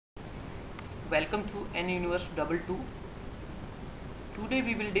Welcome to Anuniverse Double 2. Today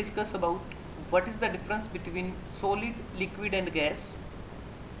we will discuss about what is the difference between solid, liquid and gas.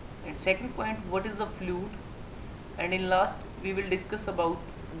 And second point, what is a fluid. And in last we will discuss about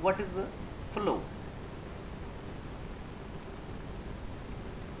what is a flow.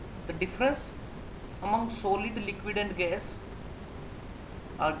 The difference among solid, liquid and gas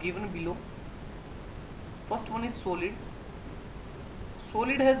are given below. First one is solid.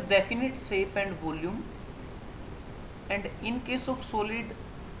 Solid has definite shape and volume, and in case of solid,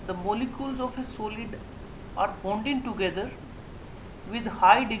 the molecules of a solid are bonding together with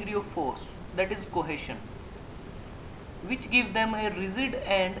high degree of force, that is cohesion, which give them a rigid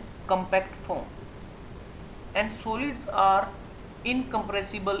and compact form. And solids are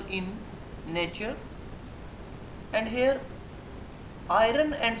incompressible in nature. And here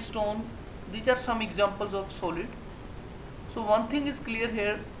iron and stone, these are some examples of solid. So one thing is clear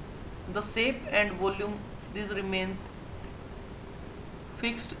here, the shape and volume, this remains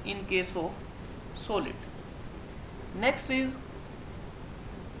fixed in case of solid. Next is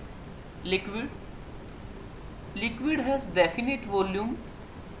liquid. Liquid has definite volume,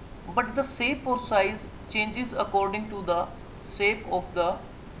 but the shape or size changes according to the shape of the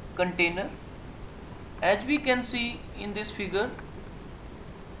container. As we can see in this figure,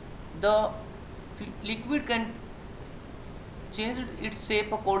 the liquid can change its shape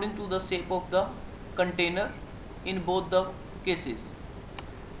according to the shape of the container in both the cases.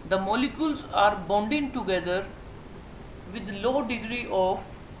 The molecules are bonding together with low degree of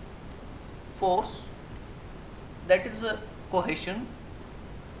force, that is a cohesion.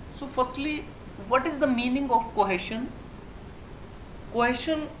 So firstly, what is the meaning of cohesion?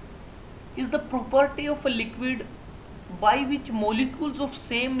 Cohesion is the property of a liquid by which molecules of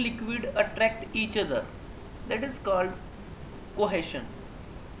same liquid attract each other, that is called cohesion.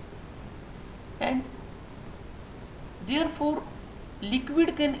 And therefore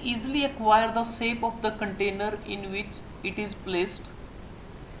liquid can easily acquire the shape of the container in which it is placed,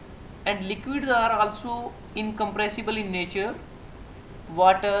 and liquids are also incompressible in nature.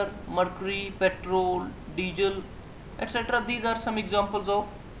 Water, mercury, petrol, diesel, etc. These are some examples of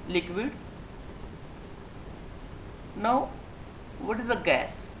liquid. Now what is a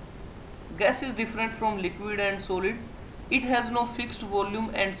gas? Gas is different from liquid and solid. It has no fixed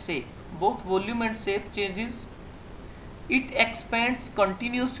volume and shape. Both volume and shape changes. It expands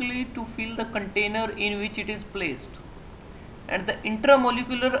continuously to fill the container in which it is placed. And the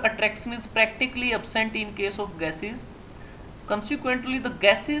intramolecular attraction is practically absent in case of gases. Consequently, the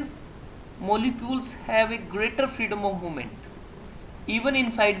gases molecules have a greater freedom of movement, even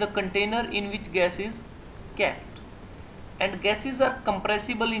inside the container in which gas is kept. And gases are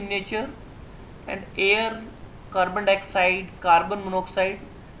compressible in nature, and air, carbon dioxide, carbon monoxide,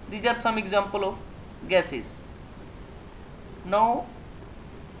 these are some example of gases. Now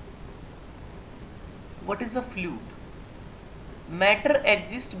what is a fluid? Matter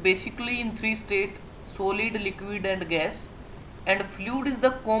exists basically in three states: solid, liquid and gas, and fluid is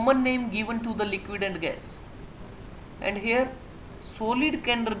the common name given to the liquid and gas. And here solid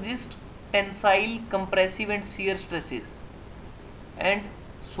can resist tensile, compressive and shear stresses, and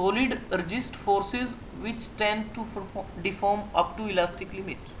solid resist forces which tend to deform up to elastic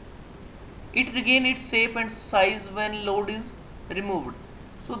limit. It regains its shape and size when load is removed.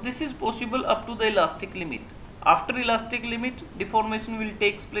 So this is possible up to the elastic limit. After elastic limit, deformation will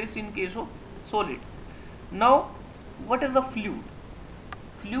take place in case of solid. Now what is a fluid?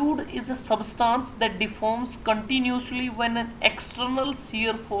 Fluid is a substance that deforms continuously when an external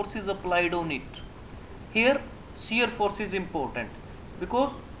shear force is applied on it. Here shear force is important,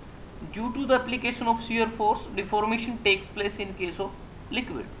 because due to the application of shear force, deformation takes place in case of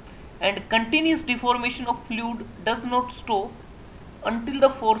liquid, and continuous deformation of fluid does not stop until the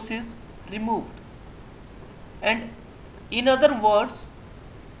force is removed. And in other words,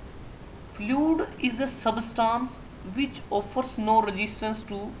 fluid is a substance which offers no resistance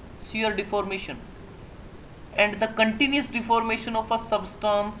to shear deformation, and the continuous deformation of a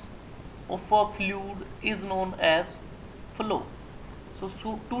substance of a fluid is known as flow.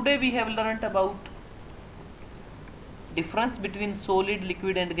 So today we have learnt about difference between solid,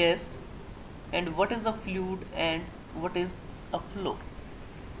 liquid and gas, and what is a fluid and what is a flow.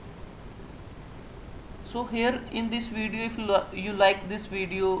 So here in this video, if you like this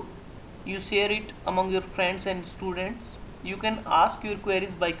video, you share it among your friends and students. You can ask your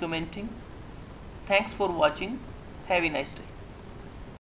queries by commenting. Thanks for watching. Have a nice day.